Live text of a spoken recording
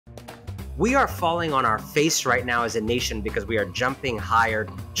We are falling on our face right now as a nation because we are jumping higher,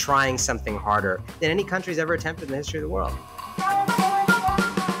 trying something harder than any country's ever attempted in the history of the world.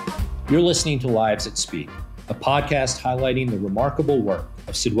 You're listening to Lives at Speak, a podcast highlighting the remarkable work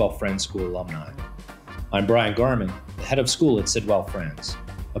of Sidwell Friends School alumni. I'm Brian Garman, the head of school at Sidwell Friends,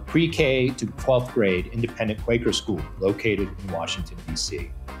 a pre-K to 12th grade independent Quaker school located in Washington,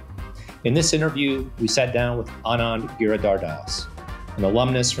 D.C. In this interview, we sat down with Anand Giridharadas, an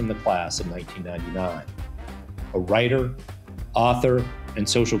alumnus from the class of 1999. A writer, author, and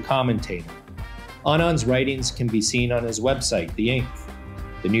social commentator, Anand's writings can be seen on his website, The Ink,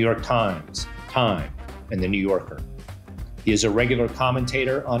 The New York Times, Time, and The New Yorker. He is a regular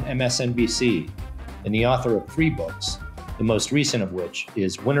commentator on MSNBC and the author of 3 books, the most recent of which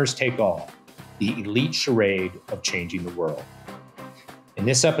is Winners Take All, The Elite Charade of Changing the World. In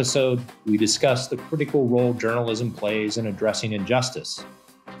this episode, we discuss the critical role journalism plays in addressing injustice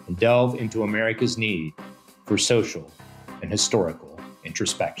and delve into America's need for social and historical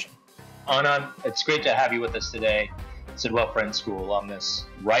introspection. Anand, it's great to have you with us today. Sidwell Friends School alumnus,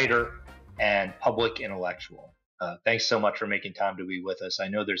 writer, and public intellectual. Thanks so much for making time to be with us. I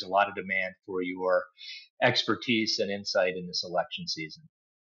know there's a lot of demand for your expertise and insight in this election season.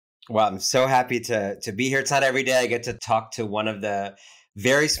 Well, I'm so happy to be here. It's not every day I get to talk to one of the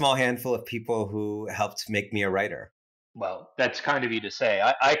very small handful of people who helped make me a writer. Well, that's kind of you to say.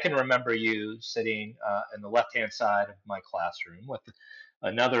 I can remember you sitting in the left-hand side of my classroom with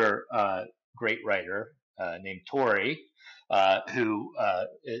another great writer named Tori, who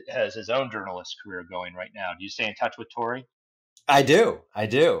has his own journalist career going right now. Do you stay in touch with Tori? I do.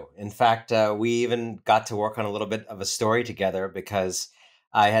 In fact, we even got to work on a little bit of a story together because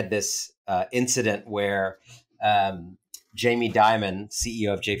I had this incident where Jamie Dimon,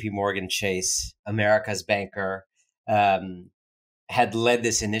 CEO of JP Morgan Chase, America's banker, had led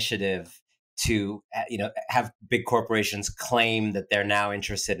this initiative to, have big corporations claim that they're now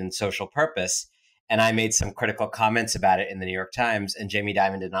interested in social purpose. And I made some critical comments about it in the New York Times, and Jamie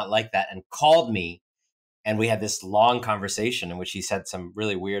Dimon did not like that and called me. And we had this long conversation in which he said some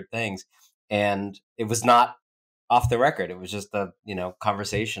really weird things. And it was not off the record. It was just a,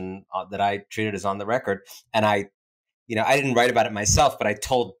 conversation that I treated as on the record. And I didn't write about it myself, but I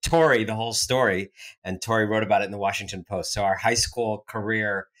told Tori the whole story, and Tori wrote about it in the Washington Post. So our high school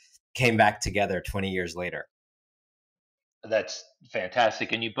career came back together 20 years later. That's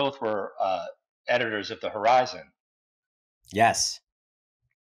fantastic. And you both were editors of The Horizon. Yes.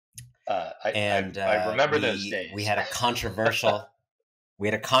 I remember those days. We had a controversial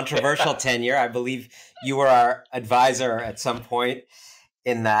tenure. I believe you were our advisor at some point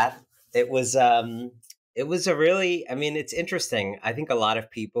in that. It was a really, it's interesting. I think a lot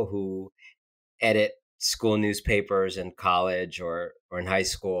of people who edit school newspapers in college or in high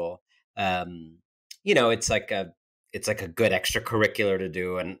school, it's like a good extracurricular to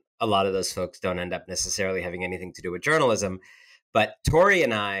do. And a lot of those folks don't end up necessarily having anything to do with journalism. But Tori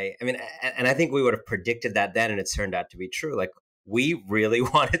and I think we would have predicted that then, and it's turned out to be true. Like, we really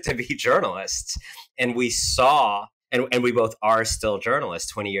wanted to be journalists, and we saw, and we both are still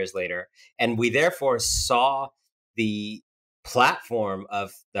journalists 20 years later. And we therefore saw the platform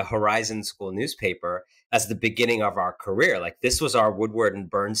of the Horizon School newspaper as the beginning of our career. Like, this was our Woodward and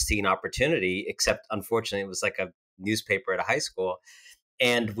Bernstein opportunity, except unfortunately it was like a newspaper at a high school.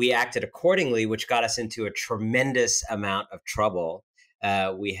 And we acted accordingly, which got us into a tremendous amount of trouble.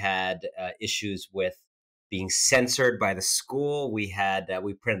 We had issues with being censored by the school. We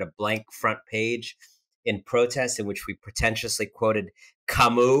printed a blank front page in protest in which we pretentiously quoted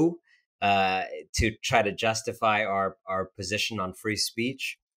Camus to try to justify our position on free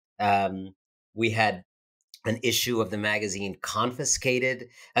speech. We had an issue of the magazine confiscated.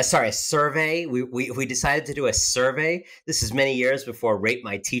 A survey. We decided to do a survey. This is many years before Rate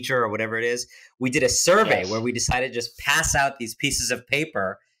My Teacher or whatever it is. We did a survey where we decided to just pass out these pieces of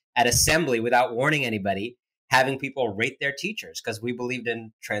paper at assembly without warning anybody, having people rate their teachers because we believed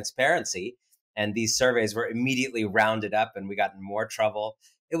in transparency. And these surveys were immediately rounded up, and we got in more trouble.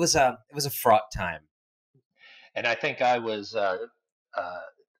 It was a fraught time. And I think I was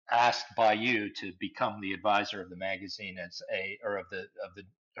asked by you to become the advisor of the magazine of the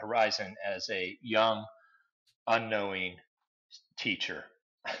Horizon as a young, unknowing teacher.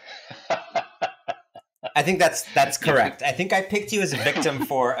 I think that's correct. I think I picked you as a victim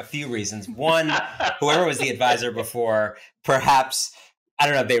for a few reasons. One, whoever was the advisor before, perhaps, I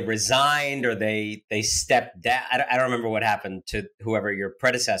don't know, they resigned or they stepped down. I don't remember what happened to whoever your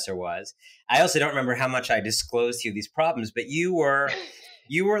predecessor was. I also don't remember how much I disclosed to you these problems, but you were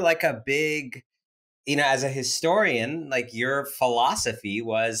like a big as a historian, like your philosophy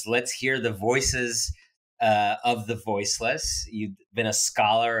was, let's hear the voices of the voiceless. You've been a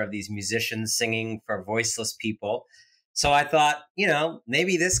scholar of these musicians singing for voiceless people. So I thought,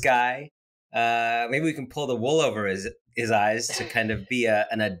 maybe this guy, maybe we can pull the wool over his eyes to kind of be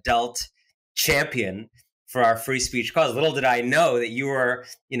an adult champion for our free speech cause. Little did I know that you were,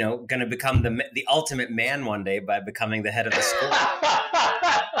 going to become the ultimate man one day by becoming the head of the school.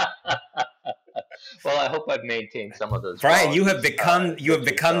 Well, I hope I've maintained some of those. Brian, you have become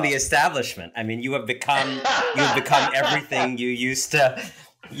the establishment. I mean, you have become everything you used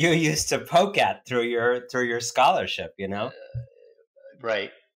to poke at through your scholarship.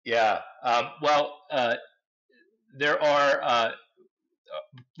 Right. Yeah. There are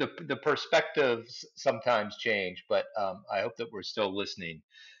the perspectives sometimes change, but I hope that we're still listening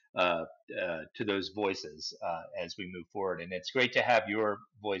to those voices as we move forward. And it's great to have your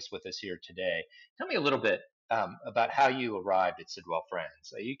voice with us here today. Tell me a little bit about how you arrived at Sidwell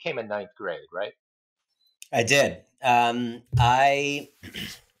Friends. You came in ninth grade, right? I did.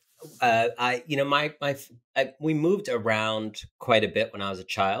 We moved around quite a bit when I was a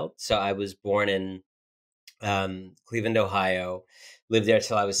child. So I was born in Cleveland, Ohio, lived there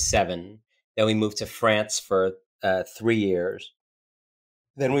till I was 7. Then we moved to France for 3 years.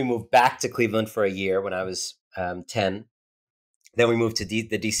 Then we moved back to Cleveland for a year when I was 10. Then we moved to the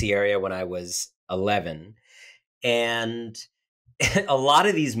DC area when I was 11. And a lot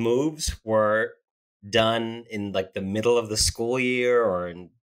of these moves were done in like the middle of the school year or in,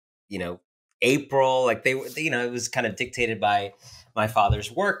 April. Like they it was kind of dictated by my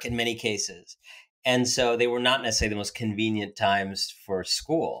father's work in many cases. And so they were not necessarily the most convenient times for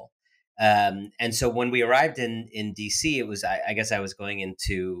school. And so when we arrived in DC, it was, I guess I was going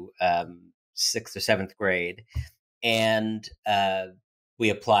into 6th or 7th grade, and we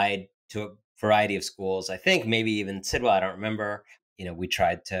applied to a variety of schools. I think maybe even Sidwell. I don't remember. We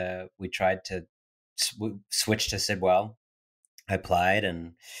tried to switch to Sidwell. I applied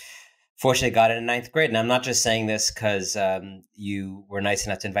and fortunately got it in 9th grade. And I'm not just saying this because you were nice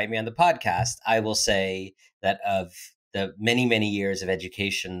enough to invite me on the podcast. I will say that of the many, many years of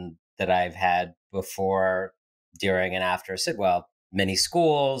education that I've had before, during, and after Sidwell, many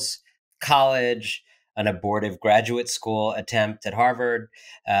schools, college, an abortive graduate school attempt at Harvard.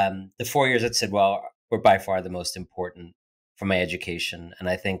 The 4 years at Sidwell were by far the most important for my education. And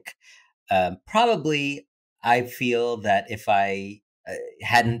I think probably I feel that if I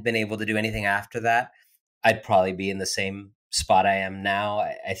hadn't been able to do anything after that, I'd probably be in the same spot I am now.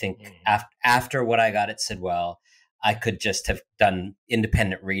 I think after what I got at Sidwell, I could just have done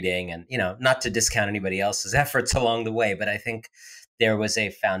independent reading and, not to discount anybody else's efforts along the way, but I think there was a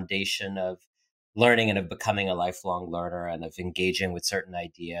foundation of learning and of becoming a lifelong learner and of engaging with certain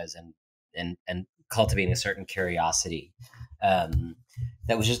ideas and cultivating a certain curiosity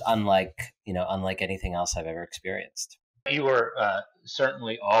that was just unlike anything else I've ever experienced. You were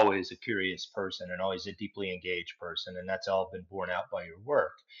certainly always a curious person and always a deeply engaged person, and that's all been borne out by your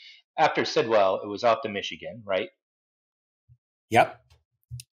work. After Sidwell, it was off to Michigan, right? Yep.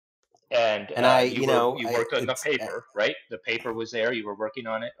 And you worked on the paper, right? The paper was there. You were working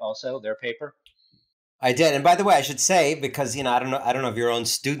on it also, their paper? I did. And by the way, I should say, because, I don't know if your own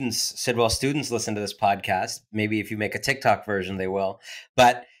students, Sidwell students, listen to this podcast. Maybe if you make a TikTok version, they will.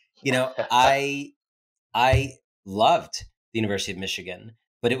 But, I loved the University of Michigan,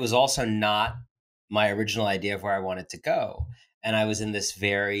 but it was also not my original idea of where I wanted to go. And I was in this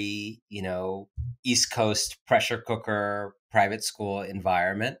very, East Coast pressure cooker private school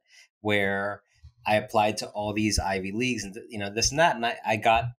environment where I applied to all these Ivy Leagues and, this and that. And I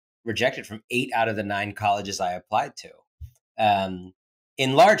got rejected from 8 out of the 9 colleges I applied to.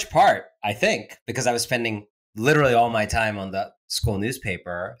 In large part, I think, because I was spending literally all my time on the school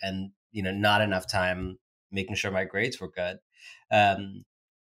newspaper and, not enough time making sure my grades were good.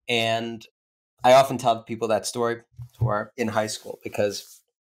 And I often tell people that story who are in high school because,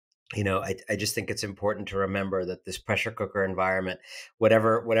 I just think it's important to remember that this pressure cooker environment,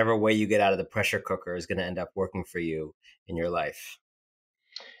 whatever way you get out of the pressure cooker, is going to end up working for you in your life.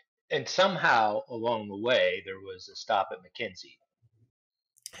 And somehow along the way, there was a stop at Mackenzie.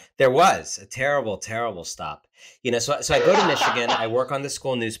 There was a terrible, terrible stop. So I go to Michigan, I work on the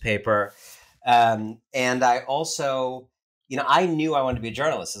school newspaper. And I also, I knew I wanted to be a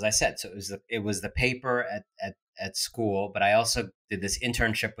journalist, as I said. So it was the paper at school, but I also did this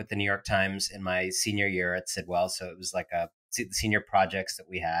internship with the New York Times in my senior year at Sidwell. So it was like the senior projects that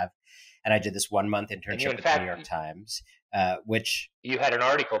we have. And I did this 1-month internship with the New York Times, which... You had an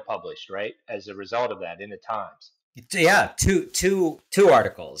article published, right? As a result of that in the Times. Yeah, two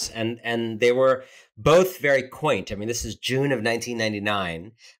articles, and they were both very quaint. I mean, this is June of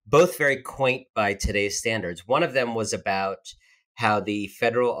 1999, both very quaint by today's standards. One of them was about how the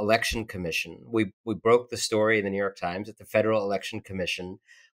Federal Election Commission, we broke the story in the New York Times that the Federal Election Commission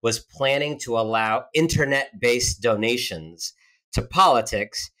was planning to allow internet-based donations to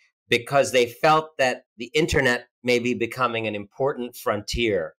politics because they felt that the internet may be becoming an important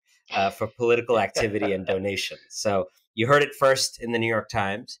frontier for political activity and donations. So you heard it first in the New York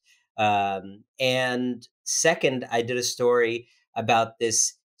Times. And second, I did a story about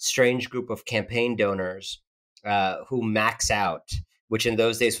this strange group of campaign donors who max out, which in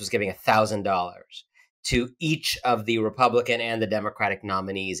those days was giving $1,000 to each of the Republican and the Democratic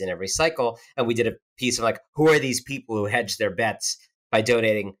nominees in every cycle. And we did a piece of like, who are these people who hedge their bets by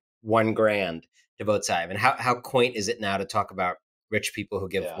donating $1,000 to both sides? And how quaint is it now to talk about rich people who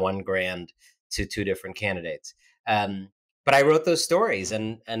give $1,000 to two different candidates? But I wrote those stories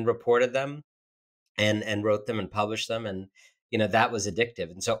and reported them and wrote them and published them. And, that was addictive.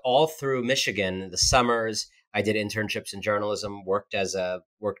 And so all through Michigan, the summers, I did internships in journalism, worked as a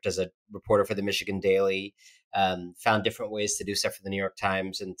reporter for the Michigan Daily, found different ways to do stuff for the New York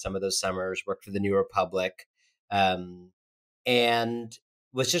Times in some of those summers, worked for the New Republic, and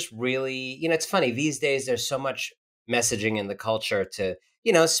was just really, it's funny, these days there's so much messaging in the culture to,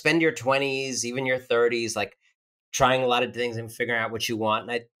 spend your 20s, even your 30s, like trying a lot of things and figuring out what you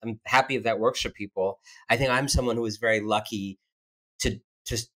want. And I'm happy if that works for people. I think I'm someone who was very lucky to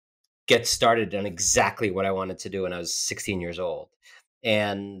just get started on exactly what I wanted to do when I was 16 years old.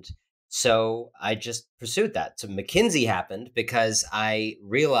 And so I just pursued that. So Mackenzie happened because I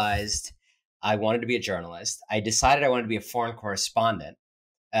realized I wanted to be a journalist. I decided I wanted to be a foreign correspondent.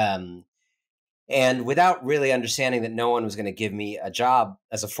 And without really understanding that no one was going to give me a job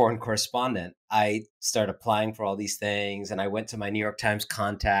as a foreign correspondent, I started applying for all these things. And I went to my New York Times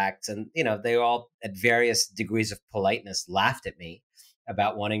contacts, and, they all at various degrees of politeness laughed at me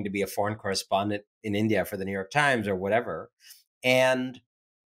about wanting to be a foreign correspondent in India for the New York Times or whatever. And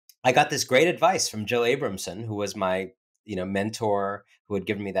I got this great advice from Jill Abramson, who was my, mentor, who had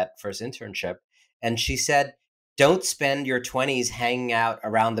given me that first internship. And she said, don't spend your 20s hanging out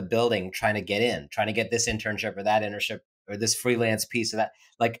around the building trying to get this internship or that internship or this freelance piece of that.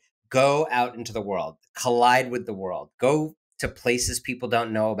 Like, go out into the world, collide with the world, go to places people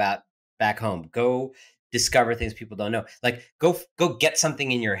don't know about back home, go discover things people don't know. Like, go get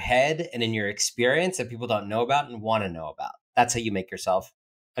something in your head and in your experience that people don't know about and want to know about. That's how you make yourself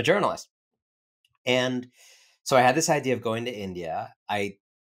a journalist. And so I had this idea of going to India. I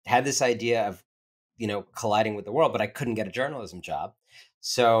had this idea of, colliding with the world, but I couldn't get a journalism job.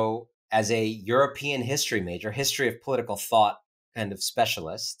 So as a European history major, history of political thought kind of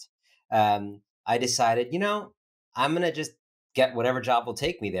specialist, I decided, I'm going to just get whatever job will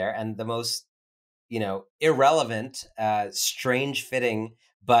take me there. And the most, irrelevant, strange fitting,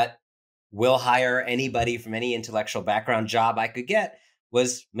 but will hire anybody from any intellectual background job I could get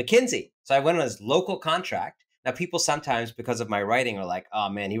was Mackenzie. So I went on his local contract. Now, people sometimes, because of my writing, are like, oh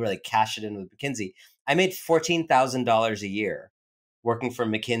man, he really cashed it in with Mackenzie. I made $14,000 a year working for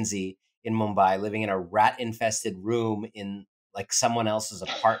Mackenzie in Mumbai, living in a rat-infested room in like someone else's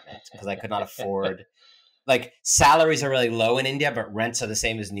apartment because I could not afford. Like, salaries are really low in India, but rents are the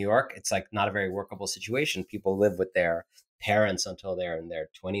same as New York. It's like not a very workable situation. People live with their parents until they're in their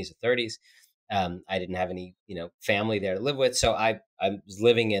 20s or 30s. I didn't have any, family there to live with. So I was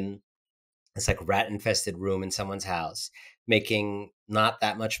living in this like rat infested room in someone's house, making not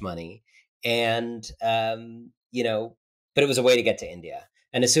that much money. And, but it was a way to get to India.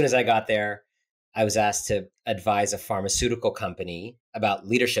 And as soon as I got there, I was asked to advise a pharmaceutical company about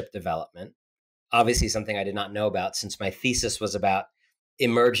leadership development. Obviously something I did not know about, since my thesis was about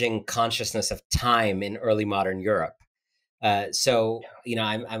emerging consciousness of time in early modern Europe. So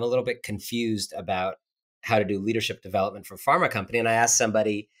I'm a little bit confused about how to do leadership development for a pharma company. And I asked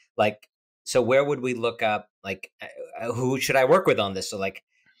somebody like, so where would we look up, like, who should I work with on this? So like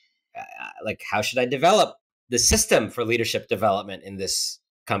how should I develop the system for leadership development in this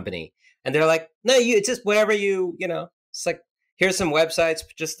company? And they're like, no, it's just whatever it's like, here's some websites,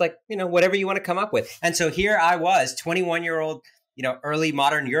 just like, whatever you want to come up with. And so here I was, 21-year-old, early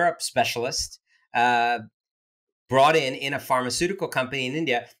modern Europe specialist, brought in a pharmaceutical company in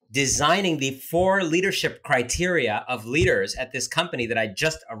India, designing the 4 leadership criteria of leaders at this company that I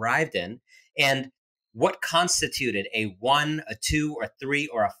just arrived in, and what constituted a 1, a 2, or 3,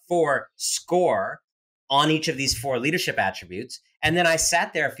 or a 4 score on each of these 4 leadership attributes. And then I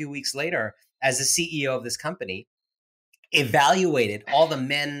sat there a few weeks later as the CEO of this company, evaluated all the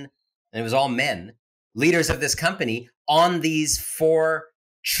men, and it was all men, leaders of this company on these 4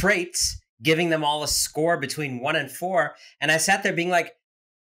 traits, giving them all a score between 1 and 4. And I sat there being like,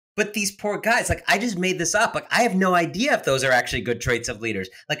 but these poor guys, like, I just made this up. Like, I have no idea if those are actually good traits of leaders.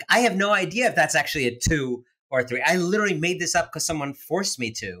 Like, I have no idea if that's actually a 2 or a 3. I literally made this up because someone forced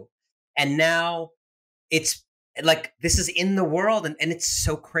me to. And now it's like, this is in the world, and it's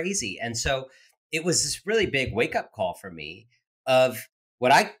so crazy. And so it was this really big wake-up call for me of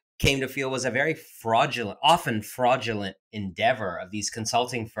what I came to feel was a very often fraudulent endeavor of these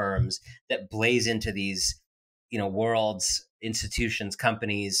consulting firms that blaze into these, worlds, institutions,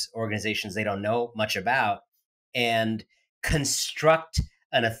 companies, organizations they don't know much about, and construct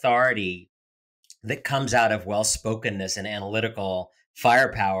an authority that comes out of well-spokenness and analytical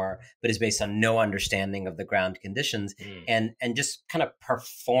firepower, but is based on no understanding of the ground conditions, and just kind of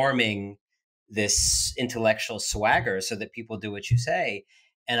performing this intellectual swagger so that people do what you say.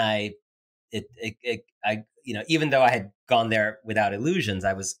 And even though I had gone there without illusions,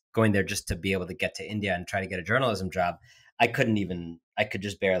 I was going there just to be able to get to India and try to get a journalism job. I could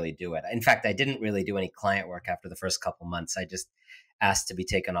just barely do it. In fact, I didn't really do any client work after the first couple months. I just asked to be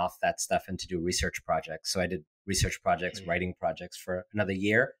taken off that stuff and to do research projects. So I did research projects, writing projects for another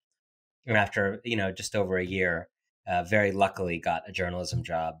year. And after, just over a year, very luckily got a journalism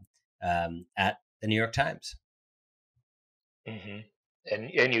job at the New York Times. Mm-hmm.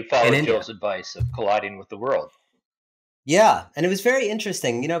 And you followed Joe's advice of colliding with the world. Yeah. And it was very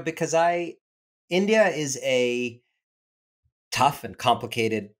interesting, because India is a tough and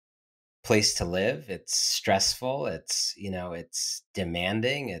complicated place to live. It's stressful. It's, it's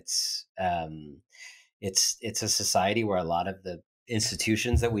demanding. It's a society where a lot of the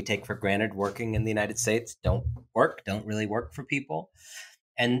institutions that we take for granted working in the United States don't really work for people.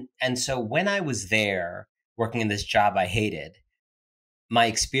 And so when I was there working in this job I hated, my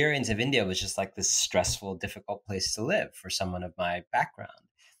experience of India was just like this stressful, difficult place to live for someone of my background.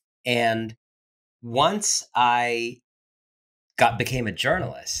 And once I became a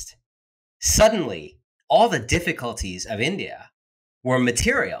journalist, suddenly all the difficulties of India were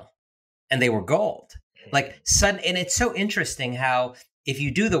material and they were gold. And it's so interesting how if you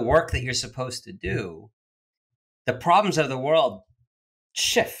do the work that you're supposed to do, the problems of the world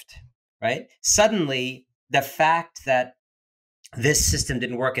shift, right? Suddenly, the fact that this system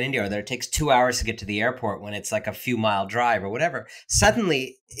didn't work in India, or that it takes 2 hours to get to the airport when it's like a few mile drive or whatever,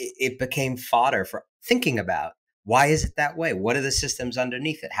 suddenly it became fodder for thinking about, why is it that way? What are the systems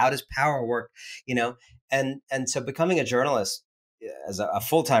underneath it? How does power work? And so becoming a journalist, as a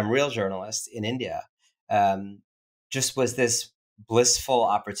full-time real journalist in India, just was this blissful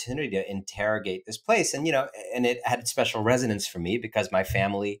opportunity to interrogate this place. And, and it had special resonance for me because my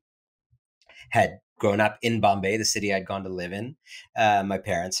family had grown up in Bombay, the city I'd gone to live in. My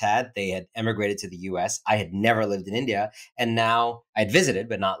parents they had emigrated to the US. I had never lived in India. And now I'd visited,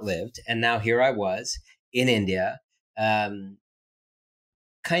 but not lived. And now here I was in India, kind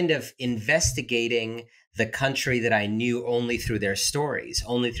of investigating the country that I knew only through their stories,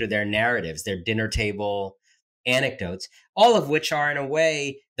 only through their narratives, their dinner table anecdotes, all of which are, in a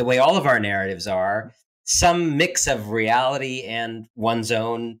way, the way all of our narratives are, some mix of reality and one's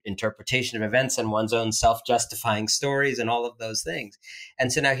own interpretation of events and one's own self-justifying stories and all of those things.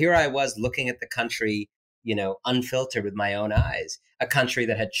 And so now here I was looking at the country, unfiltered with my own eyes, a country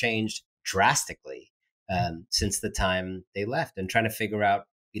that had changed drastically since the time they left, and trying to figure out,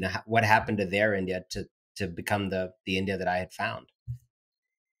 what happened to their India to become the India that I had found.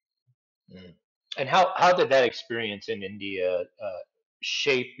 And how did that experience in India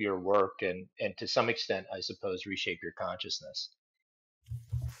shape your work and to some extent, I suppose, reshape your consciousness?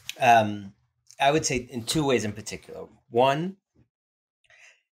 I would say in 2 ways in particular. One,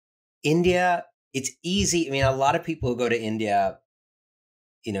 India, it's easy. I mean, a lot of people who go to India,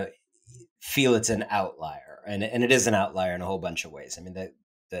 feel it's an outlier, and it is an outlier in a whole bunch of ways. I mean,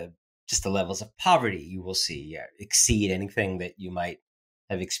 just the levels of poverty you will see exceed anything that you might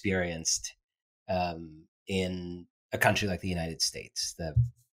have experienced in a country like the United States. The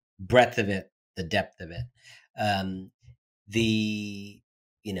breadth of it, the depth of it, the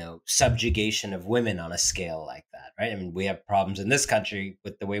subjugation of women on a scale like that, right? I mean, we have problems in this country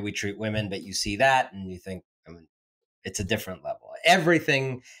with the way we treat women, but you see that and you think, it's a different level.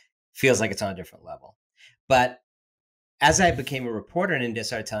 Everything feels like it's on a different level. But as I became a reporter in India,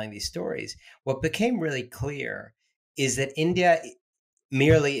 started telling these stories, what became really clear is that India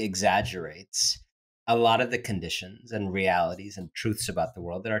merely exaggerates a lot of the conditions and realities and truths about the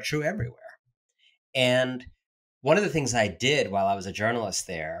world that are true everywhere. And one of the things I did while I was a journalist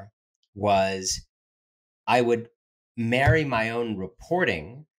there was I would marry my own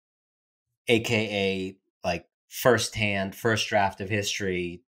reporting AKA like first draft of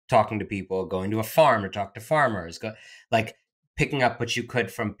history, talking to people, going to a farm to talk to farmers, like picking up what you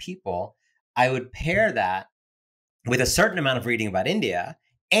could from people. I would pair that with a certain amount of reading about India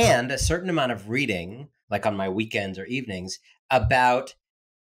and a certain amount of reading, like on my weekends or evenings, about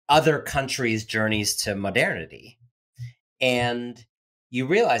other countries' journeys to modernity. And you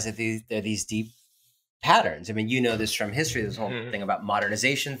realize that there are these deep patterns. I mean, you know this from history, this whole thing about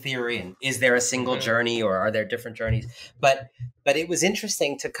modernization theory, and is there a single journey or are there different journeys? But it was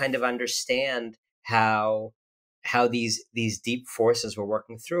interesting to kind of understand how these deep forces were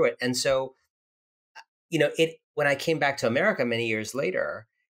working through it. And so, when I came back to America many years later,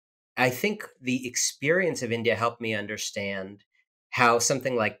 I think the experience of India helped me understand how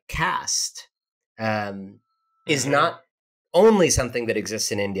something like caste is not only something that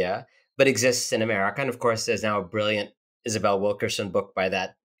exists in India, but exists in America. And of course, there's now a brilliant Isabel Wilkerson book by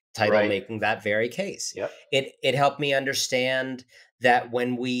that title making that very case. Yep. It helped me understand that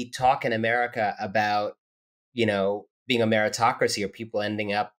when we talk in America about, being a meritocracy or people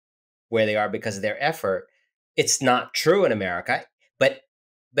ending up where they are because of their effort, it's not true in America. But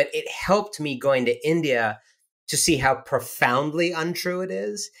it helped me going to India to see how profoundly untrue it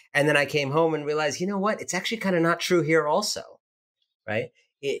is. And then I came home and realized, you know what? It's actually kind of not true here also, right?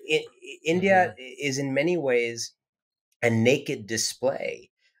 India is in many ways a naked display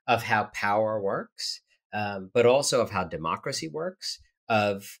of how power works, but also of how democracy works,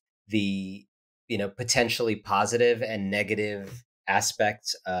 of the potentially positive and negative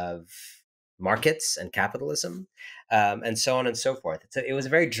aspects of markets and capitalism, and so on and so forth. It was a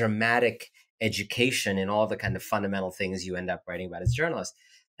very dramatic education in all the kind of fundamental things you end up writing about as journalists.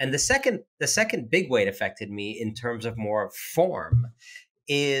 And the second big way it affected me in terms of more form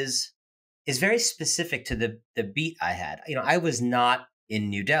is very specific to the beat I had. I was not in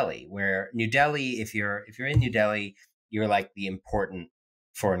New Delhi, where New Delhi, if you're in New Delhi, you're like the important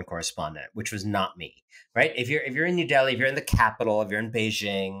foreign correspondent, which was not me, right? If you're in New Delhi, if you're in the capital, if you're in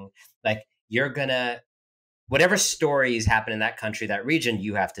Beijing, like you're gonna, whatever stories happen in that country, that region,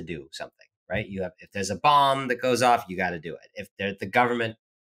 you have to do something, right? If there's a bomb that goes off, you got to do it. If the government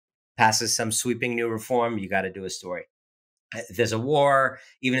passes some sweeping new reform, you got to do a story. If there's a war,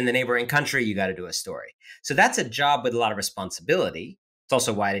 even in the neighboring country, you got to do a story. So that's a job with a lot of responsibility. It's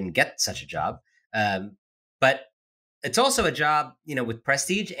also why I didn't get such a job. But it's also a job, with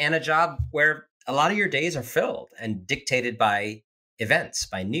prestige, and a job where a lot of your days are filled and dictated by events,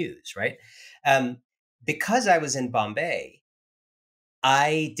 by news, right? Because I was in Bombay,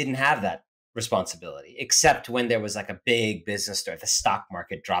 I didn't have that responsibility, except when there was like a big business story. If the stock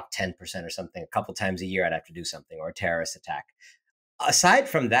market dropped 10% or something, a couple times a year, I'd have to do something, or a terrorist attack. Aside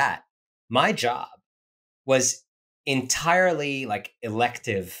from that, my job was entirely like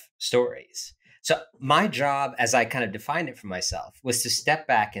elective stories. So my job, as I kind of defined it for myself, was to step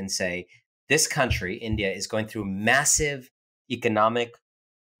back and say, this country, India, is going through massive economic,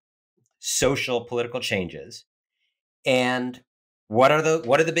 social, political changes. And what are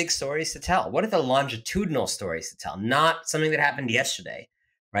the big stories to tell? What are the longitudinal stories to tell? Not something that happened yesterday,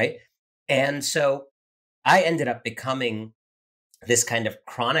 right? And so I ended up becoming this kind of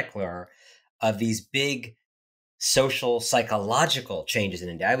chronicler of these big social, psychological changes in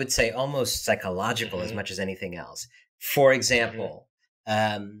India. I would say almost psychological as much as anything else. For example,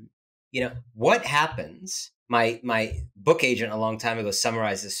 what happens? My book agent a long time ago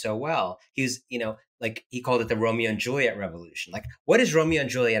summarized this so well. He was, like he called it the Romeo and Juliet revolution. Like, what is Romeo and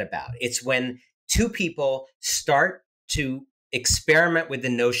Juliet about? It's when two people start to experiment with the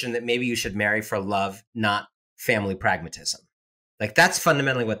notion that maybe you should marry for love, not family pragmatism. Like, that's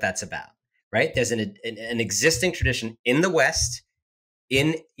fundamentally what that's about, right? There's an existing tradition in the West,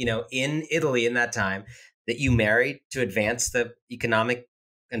 in Italy in that time, that you married to advance the economic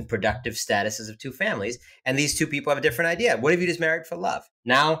and productive statuses of two families. And these two people have a different idea. What if you just married for love?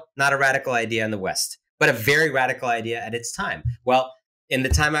 Now, not a radical idea in the West, but a very radical idea at its time. Well, in the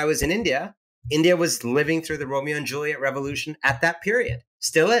time I was in India, India was living through the Romeo and Juliet revolution at that period.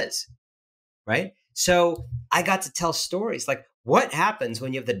 Still is, right? So I got to tell stories like, what happens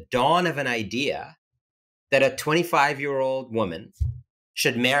when you have the dawn of an idea that a 25-year-old woman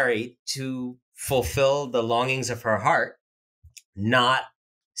should marry to fulfill the longings of her heart, not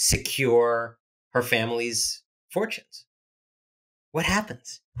secure her family's fortunes? What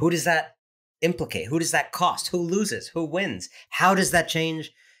happens? Who does that implicate? Who does that cost? Who loses? Who wins? How does that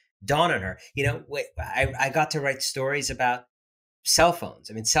change dawn on her? I got to write stories about cell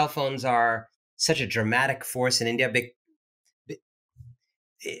phones. I mean, cell phones are such a dramatic force in India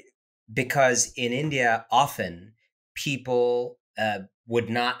because in India, often people would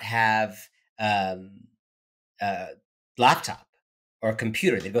not have um, a laptop or a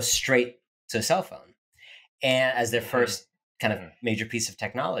computer. They go straight to a cell phone and as their first kind of major piece of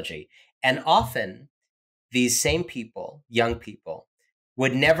technology. And often these same people, young people,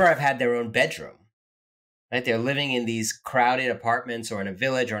 would never have had their own bedroom. Right? They're living in these crowded apartments or in a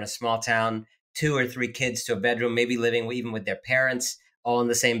village or in a small town, 2 or 3 kids to a bedroom, maybe living even with their parents all in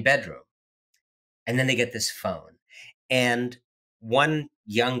the same bedroom. And then they get this phone. And one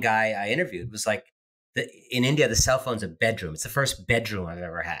young guy I interviewed was like, in India, the cell phone's a bedroom. It's the first bedroom I've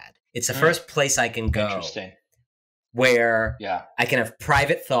ever had. It's the first place I can go where I can have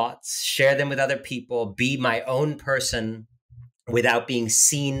private thoughts, share them with other people, be my own person without being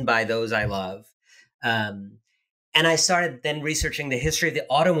seen by those I love. And I started then researching the history of the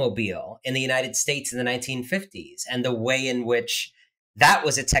automobile in the United States in the 1950s and the way in which that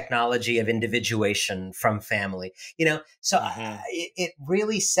was a technology of individuation from family, So it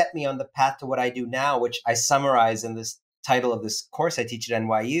really set me on the path to what I do now, which I summarize in this title of this course I teach at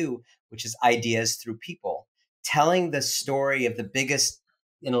NYU, which is Ideas Through People, telling the story of the biggest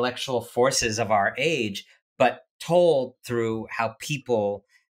intellectual forces of our age, but told through how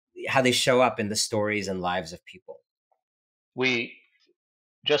they show up in the stories and lives of people. We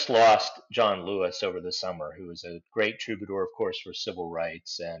just lost John Lewis over the summer, who was a great troubadour, of course, for civil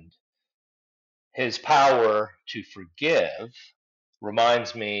rights, and his power to forgive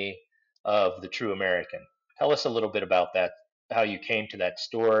reminds me of the true American. Tell us a little bit about that, how you came to that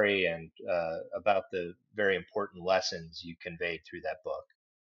story, and about the very important lessons you conveyed through that book.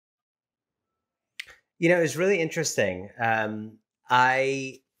 It was really interesting.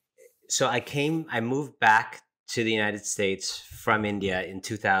 I moved back to the United States from India in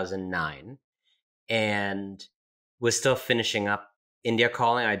 2009 and was still finishing up India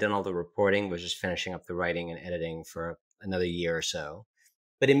Calling. I'd done all the reporting, was just finishing up the writing and editing for another year or so,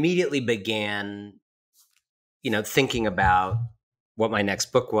 but immediately began, thinking about what my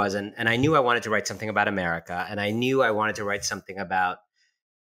next book was. And I knew I wanted to write something about America, and I knew I wanted to write something about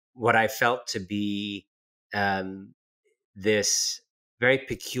what I felt to be this very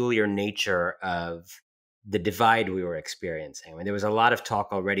peculiar nature of the divide we were experiencing. I mean, there was a lot of talk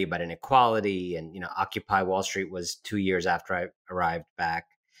already about inequality, and Occupy Wall Street was 2 years after I arrived back.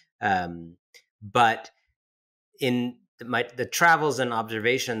 But in the travels and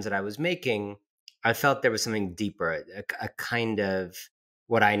observations that I was making, I felt there was something deeper, a kind of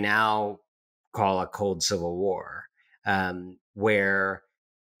what I now call a cold civil war, where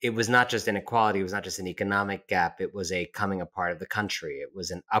it was not just inequality, it was not just an economic gap, it was a coming apart of the country. It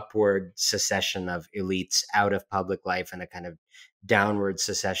was an upward secession of elites out of public life and a kind of downward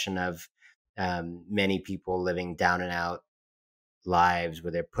secession of many people living down and out lives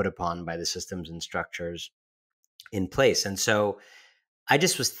where they're put upon by the systems and structures in place. And so I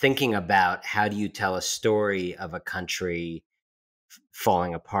just was thinking about, how do you tell a story of a country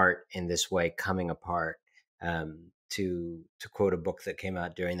falling apart in this way, coming apart? To quote a book that came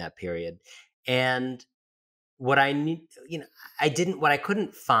out during that period. And what I need, what I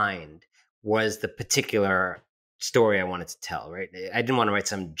couldn't find was the particular story I wanted to tell, right? I didn't want to write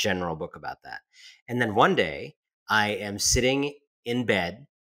some general book about that. And then one day I am sitting in bed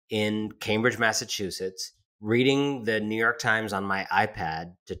in Cambridge, Massachusetts, reading the New York Times on my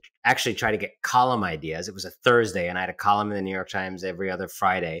iPad to actually try to get column ideas. It was a Thursday and I had a column in the New York Times every other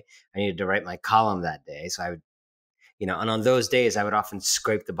Friday. I needed to write my column that day. So I would, and on those days, I would often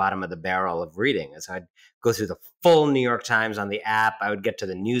scrape the bottom of the barrel of reading. So I'd go through the full New York Times on the app. I would get to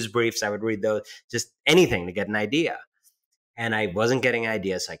the news briefs. I would read those, just anything to get an idea. And I wasn't getting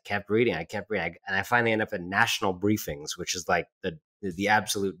ideas. So I kept reading. And I finally ended up at national briefings, which is like the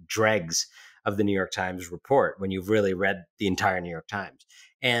absolute dregs of the New York Times report when you've really read the entire New York Times.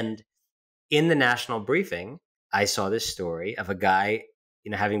 And in the national briefing, I saw this story of a guy,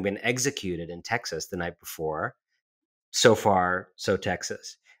 having been executed in Texas the night before. So far, so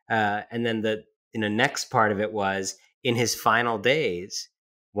Texas. And then the next part of it was, in his final days,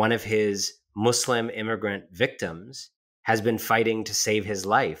 one of his Muslim immigrant victims has been fighting to save his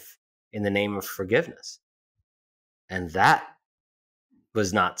life in the name of forgiveness. And that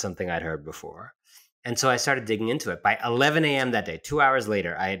was not something I'd heard before. And so I started digging into it. By 11 a.m. that day, 2 hours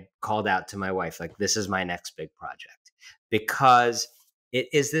later, I had called out to my wife, like, this is my next big project. Because it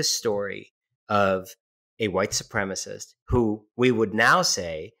is this story of a white supremacist who we would now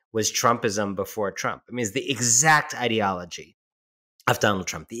say was Trumpism before Trump. I mean, it's the exact ideology of Donald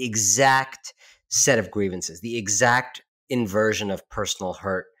Trump, the exact set of grievances, the exact inversion of personal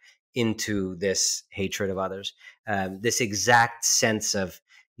hurt into this hatred of others, this exact sense of,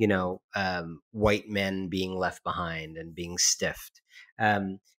 white men being left behind and being stiffed.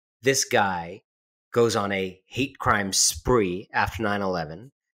 This guy goes on a hate crime spree after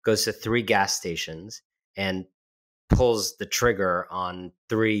 9/11, goes to 3 gas stations and pulls the trigger on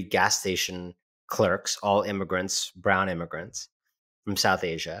 3 gas station clerks, all immigrants, brown immigrants from South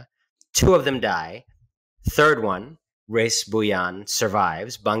Asia. 2 of them die. Third one, Reis Bhuiyan,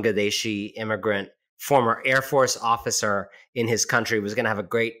 survives. Bangladeshi immigrant, former Air Force officer in his country, was going to have a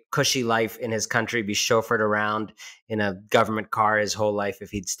great cushy life in his country, be chauffeured around in a government car his whole life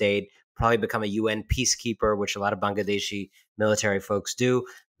if he'd stayed, probably become a UN peacekeeper, which a lot of Bangladeshi military folks do.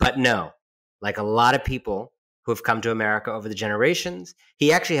 But no, like a lot of people who have come to America over the generations,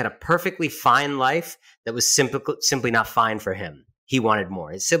 he actually had a perfectly fine life that was simply not fine for him. He wanted more.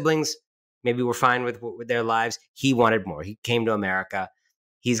 His siblings maybe were fine with their lives. He wanted more. He came to America.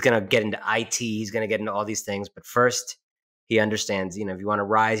 He's going to get into IT. He's going to get into all these things. But first, he understands, if you want to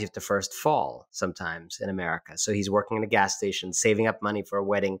rise, you have to first fall sometimes in America. So he's working in a gas station, saving up money for a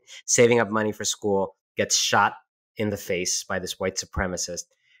wedding, saving up money for school, gets shot in the face by this white supremacist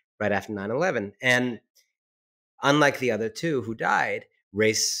right after 9/11. And unlike the other 2 who died,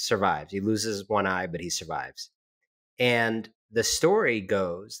 Reis survives. He loses one eye, but he survives. And the story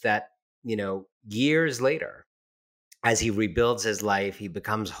goes that, years later, as he rebuilds his life, he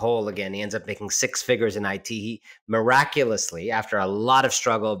becomes whole again. He ends up making 6 figures in IT. He miraculously, after a lot of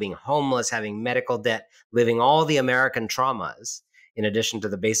struggle, being homeless, having medical debt, living all the American traumas, in addition to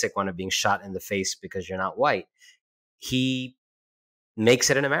the basic one of being shot in the face because you're not white, he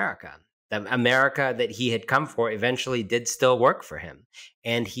makes it in America. The America that he had come for eventually did still work for him.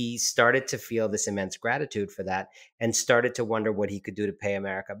 And he started to feel this immense gratitude for that and started to wonder what he could do to pay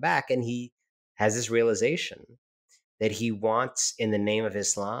America back. And he has this realization that he wants, in the name of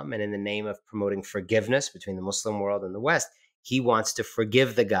Islam and in the name of promoting forgiveness between the Muslim world and the West, he wants to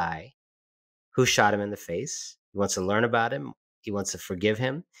forgive the guy who shot him in the face. He wants to learn about him. He wants to forgive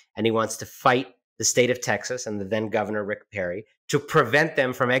him. And he wants to fight the state of Texas and the then governor, Rick Perry, to prevent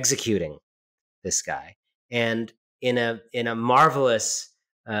them from executing this guy. And in a marvelous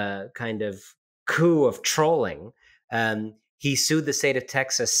kind of coup of trolling, he sued the state of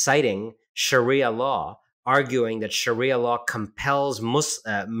Texas, citing Sharia law, arguing that Sharia law compels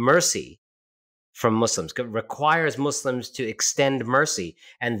mercy from Muslims, requires Muslims to extend mercy.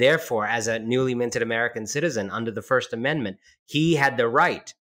 And therefore, as a newly minted American citizen under the First Amendment, he had the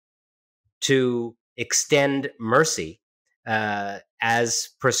right to extend mercy as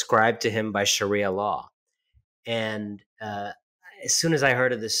prescribed to him by Sharia law. And as soon as I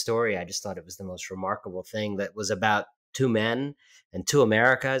heard of this story, I just thought it was the most remarkable thing that was about 2 men and 2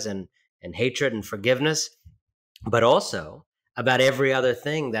 Americas and hatred and forgiveness, but also about every other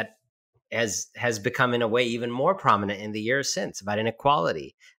thing that has become in a way even more prominent in the years since, about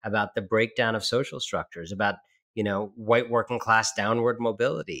inequality, about the breakdown of social structures, about, white working class downward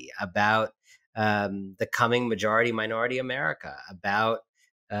mobility, about the coming majority minority America, about,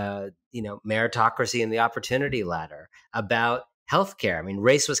 meritocracy and the opportunity ladder, about healthcare. I mean,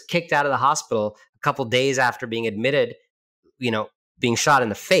 Reis was kicked out of the hospital a couple days after being admitted, being shot in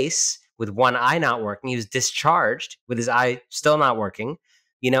the face with one eye not working. He was discharged with his eye still not working,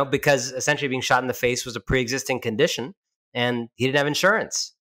 because essentially being shot in the face was a pre-existing condition and he didn't have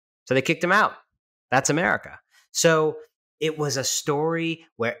insurance. So they kicked him out. That's America. So it was a story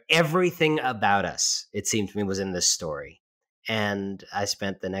where everything about us, it seemed to me, was in this story. And I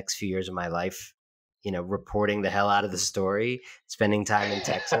spent the next few years of my life, reporting the hell out of the story, spending time in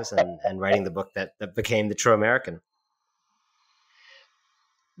Texas and writing the book that became The True American.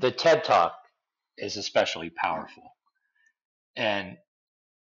 The TED Talk is especially powerful. And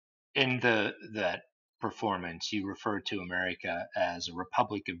in that performance, you referred to America as a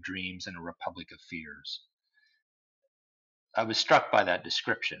republic of dreams and a republic of fears. I was struck by that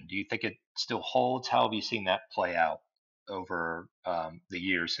description. Do you think it still holds? How have you seen that play out over the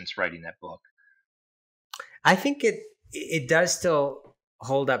years since writing that book? I think it does still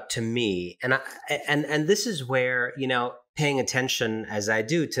hold up to me, and this is where, paying attention as I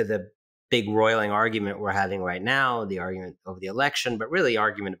do to the big roiling argument we're having right now, the argument over the election, but really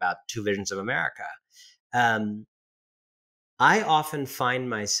argument about 2 visions of America. I often find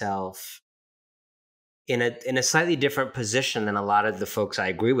myself in a slightly different position than a lot of the folks I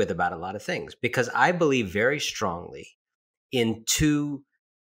agree with about a lot of things, because I believe very strongly in 2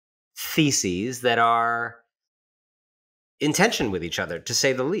 theses that are in tension with each other, to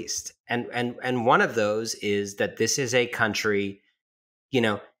say the least. And one of those is that this is a country,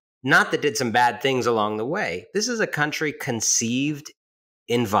 not that did some bad things along the way. This is a country conceived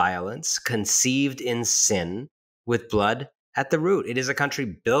in violence, conceived in sin, with blood at the root. It is a country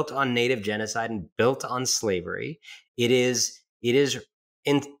built on native genocide and built on slavery. It is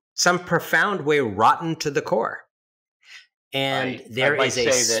in some profound way rotten to the core. And there is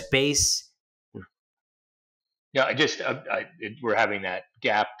a space. Yeah, we're having that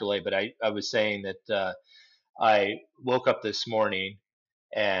gap delay, but I was saying that I woke up this morning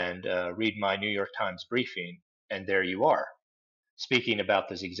and read my New York Times briefing, and there you are, speaking about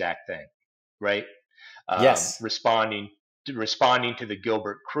this exact thing, right? Yes. Responding to the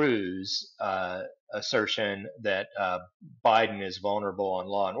Gilbert Cruz assertion that Biden is vulnerable on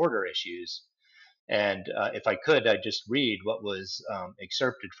law and order issues. And if I could, I'd just read what was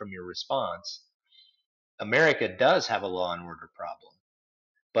excerpted from your response. America does have a law and order problem,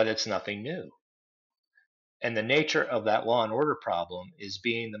 but it's nothing new. And the nature of that law and order problem is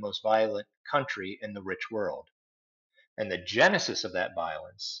being the most violent country in the rich world. And the genesis of that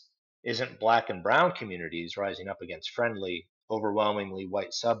violence isn't black and brown communities rising up against friendly, overwhelmingly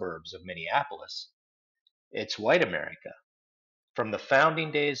white suburbs of Minneapolis. It's white America, from the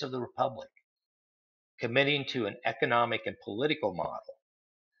founding days of the Republic, committing to an economic and political model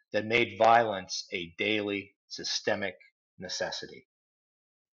that made violence a daily, systemic necessity.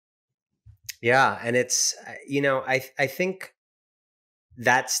 Yeah, and it's, I think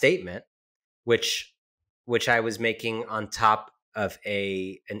that statement, which I was making on top of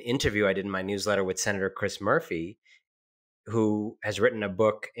an interview I did in my newsletter with Senator Chris Murphy, who has written a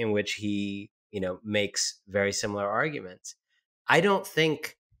book in which he, makes very similar arguments. I don't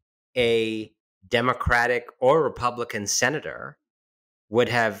think a Democratic or Republican senator would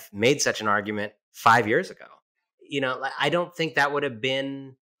have made such an argument 5 years ago. I don't think that would have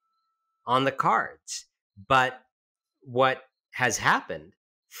been on the cards. But what has happened,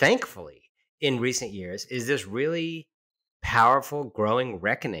 thankfully, in recent years is this really powerful, growing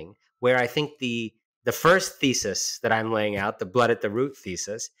reckoning where I think the first thesis that I'm laying out, the blood at the root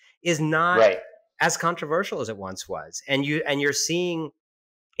thesis, is not as controversial as it once was. And you're seeing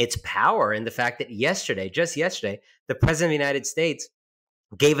its power in the fact that just yesterday, the President of the United States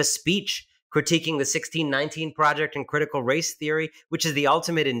gave a speech critiquing the 1619 Project and critical race theory, which is the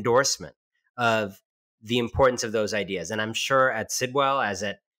ultimate endorsement of the importance of those ideas. And I'm sure at Sidwell, as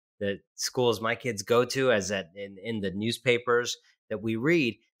at the schools my kids go to, as at in the newspapers that we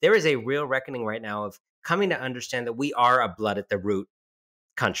read, there is a real reckoning right now of coming to understand that we are a blood at the root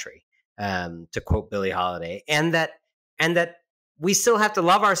country, to quote Billie Holiday, and that we still have to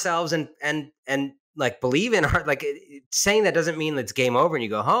love ourselves and like believe in our, like, saying that doesn't mean it's game over and you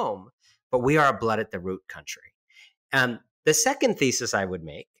go home, but we are a blood at the root country. The second thesis I would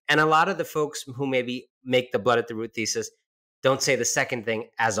make, and a lot of the folks who maybe make the blood at the root thesis don't say the second thing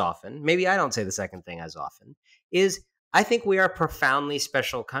as often, maybe I don't say the second thing as often, is I think we are a profoundly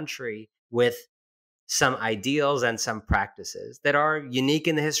special country with some ideals and some practices that are unique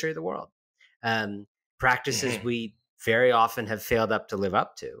in the history of the world. Practices we very often have failed up to live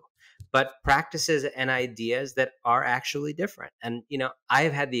up to, but practices and ideas that are actually different. And, I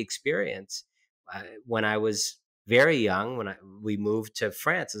have had the experience when I was very young, when we moved to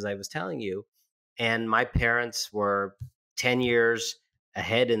France, as I was telling you, and my parents were 10 years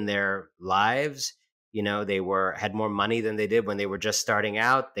ahead in their lives. They had more money than they did when they were just starting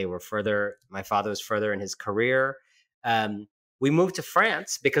out. They were further, my father was further in his career. We moved to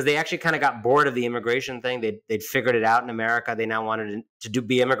France because they actually kind of got bored of the immigration thing. They'd figured it out in America. They now wanted to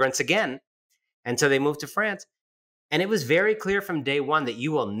be immigrants again. And so they moved to France. And it was very clear from day one that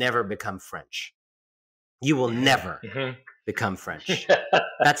you will never become French. You will never become French.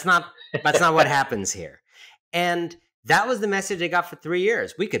 That's not what happens here. And that was the message they got for 3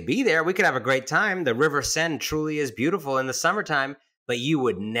 years. We could be there. We could have a great time. The River Seine truly is beautiful in the summertime, but you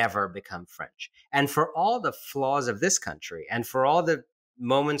would never become French. And for all the flaws of this country, and for all the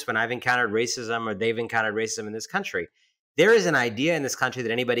moments when I've encountered racism or they've encountered racism in this country, there is an idea in this country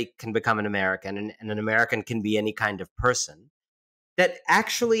that anybody can become an American, and an American can be any kind of person that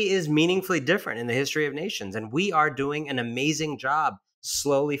actually is meaningfully different in the history of nations. And we are doing an amazing job,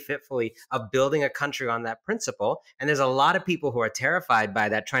 slowly, fitfully, of building a country on that principle. And there's a lot of people who are terrified by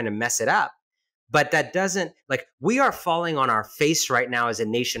that, trying to mess it up. But that doesn't, we are falling on our face right now as a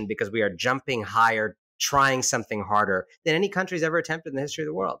nation because we are jumping higher, trying something harder than any country's ever attempted in the history of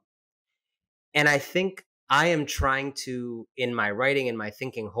the world. And I think I am trying to, in my writing and my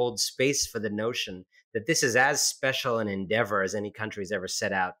thinking, hold space for the notion that this is as special an endeavor as any country's ever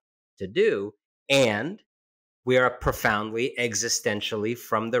set out to do. And we are a profoundly, existentially,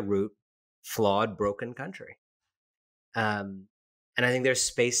 from the root, flawed, broken country. And I think there's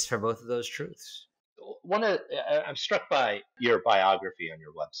space for both of those truths. I'm struck by your biography on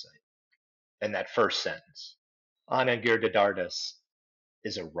your website and that first sentence. Anand Giridharadas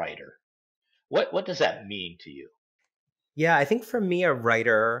is a writer. What does that mean to you? Yeah, I think for me, a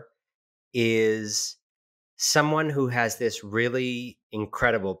writer is someone who has this really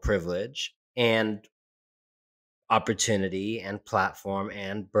incredible privilege and opportunity and platform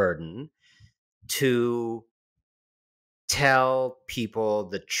and burden to tell people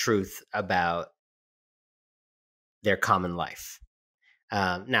the truth about their common life.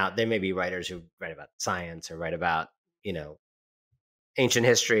 Now, there may be writers who write about science or write about, you know, ancient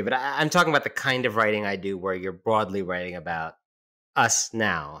history, but I'm talking about the kind of writing I do where you're broadly writing about us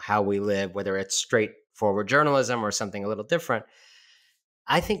now, how we live, whether it's straightforward journalism or something a little different.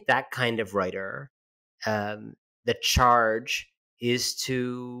 I think that kind of writer, the charge is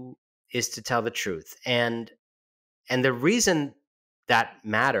to tell the truth, and the reason that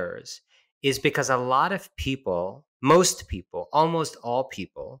matters is because a lot of people, most people, almost all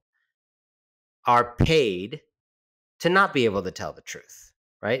people, are paid to not be able to tell the truth.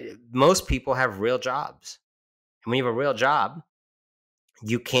 Right? Most people have real jobs, and when you have a real job,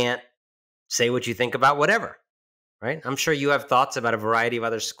 you can't say what you think about whatever. Right? I'm sure you have thoughts about a variety of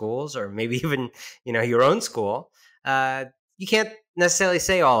other schools, or maybe even your own school. You can't necessarily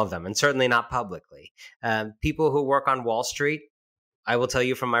say all of them, and certainly not publicly. People who work on Wall Street, I will tell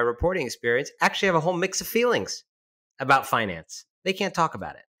you from my reporting experience, actually have a whole mix of feelings about finance. They can't talk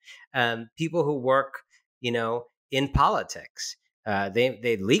about it. People who work, in politics,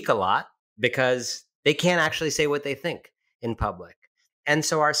 they leak a lot because they can't actually say what they think in public. And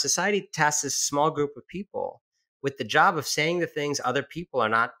so our society tasks this small group of people with the job of saying the things other people are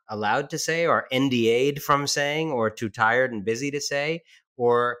not allowed to say, or NDA'd from saying, or too tired and busy to say,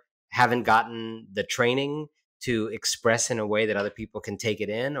 or haven't gotten the training to express in a way that other people can take it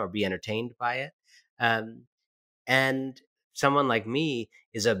in or be entertained by it. And someone like me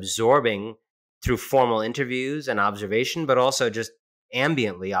is absorbing through formal interviews and observation, but also just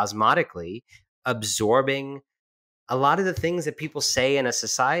ambiently, osmotically, absorbing a lot of the things that people say in a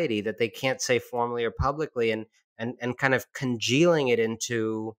society that they can't say formally or publicly, and kind of congealing it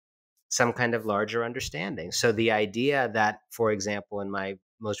into some kind of larger understanding. So the idea that, for example, in my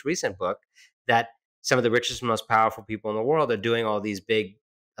most recent book, that some of the richest and most powerful people in the world are doing all these big,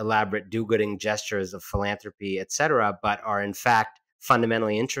 elaborate do-gooding gestures of philanthropy, et cetera, but are in fact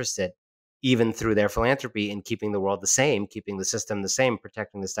fundamentally interested, even through their philanthropy, in keeping the world the same, keeping the system the same,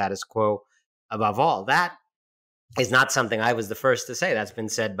 protecting the status quo above all. That is not something I was the first to say. That's been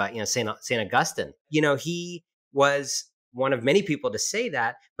said by Saint Augustine. He was one of many people to say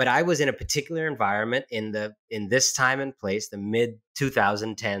that, but I was in a particular environment in this time and place, the mid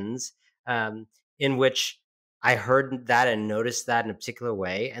 2010s, in which I heard that and noticed that in a particular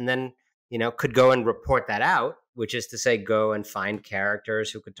way, and then could go and report that out, which is to say, go and find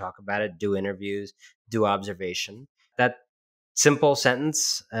characters who could talk about it, do interviews, do observation. That simple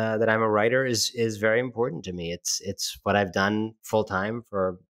sentence, that I'm a writer, is very important to me. It's what I've done full time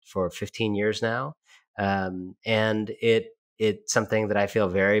for 15 years now, and it's something that I feel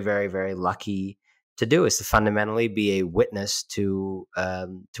very, very, very lucky to do, is to fundamentally be a witness to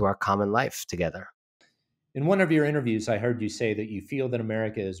our common life together. In one of your interviews, I heard you say that you feel that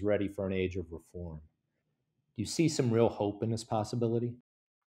America is ready for an age of reform. Do you see some real hope in this possibility?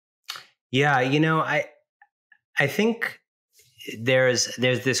 Yeah, I think there's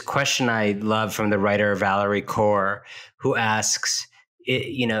this question I love from the writer Valerie Kaur, who asks,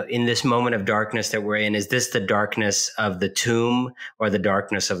 in this moment of darkness that we're in, is this the darkness of the tomb or the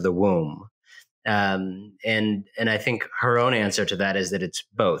darkness of the womb? And I think her own answer to that is that it's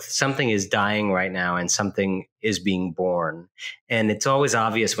both. Something is dying right now, and something is being born. And it's always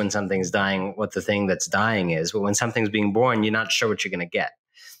obvious when something's dying what the thing that's dying is, but when something's being born, you're not sure what you're going to get.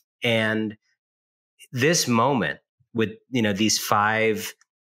 And this moment, with these 5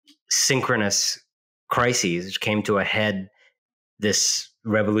 synchronous crises, which came to a head this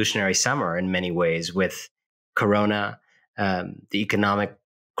revolutionary summer in many ways, with Corona, the economic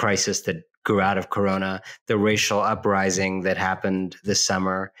crisis that grew out of Corona, the racial uprising that happened this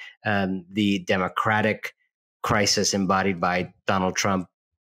summer, the democratic crisis embodied by Donald Trump,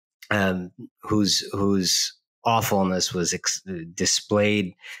 whose awfulness was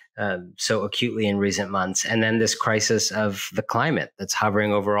displayed so acutely in recent months, and then this crisis of the climate that's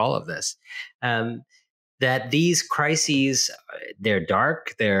hovering over all of this. That these crises, they're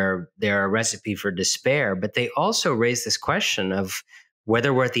dark, they're a recipe for despair, but they also raise this question of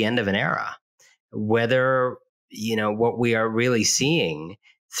whether we're at the end of an era, whether what we are really seeing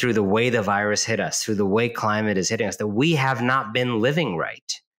through the way the virus hit us, through the way climate is hitting us, that we have not been living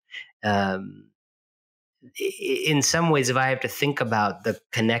right. in some ways, if I have to think about the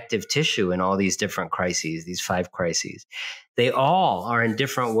connective tissue in all these different crises, these 5 crises, they all are in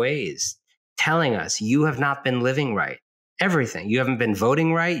different ways telling us you have not been living right. Everything. You haven't been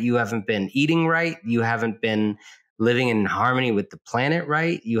voting right. You haven't been eating right. You haven't been living in harmony with the planet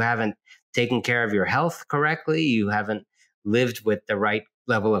right. You haven't taken care of your health correctly. You haven't lived with the right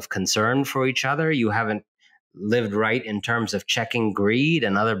level of concern for each other. You haven't lived right in terms of checking greed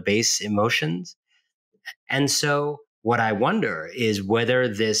and other base emotions. And so what I wonder is whether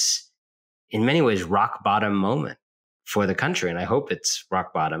this, in many ways, rock bottom moment for the country, and I hope it's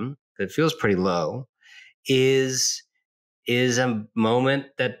rock bottom, it feels pretty low, is a moment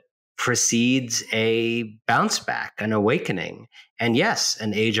that precedes a bounce back, an awakening, and yes,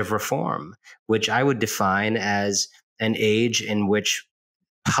 an age of reform, which I would define as an age in which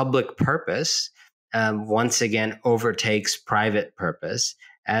public purpose once again overtakes private purpose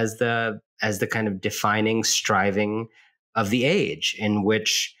as the kind of defining striving of the age, in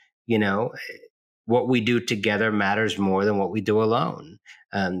which, you know, what we do together matters more than what we do alone.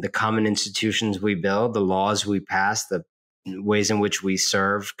 The common institutions we build, the laws we pass, the ways in which we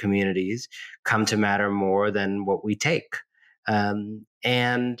serve communities come to matter more than what we take.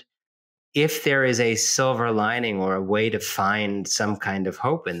 And if there is a silver lining or a way to find some kind of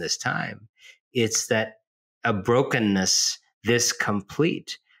hope in this time, it's that a brokenness this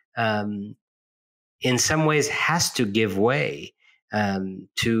complete, in some ways, has to give way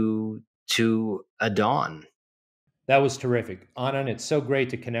to a dawn. That was terrific. Anand, it's so great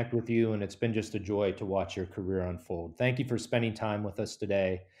to connect with you, and it's been just a joy to watch your career unfold. Thank you for spending time with us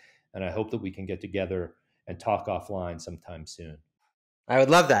today, and I hope that we can get together and talk offline sometime soon. I would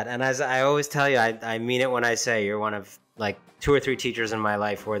love that. And as I always tell you, I mean it when I say you're one of like 2 or 3 teachers in my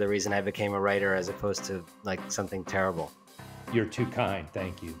life who are the reason I became a writer, as opposed to like something terrible. You're too kind.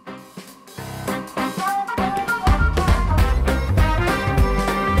 Thank you.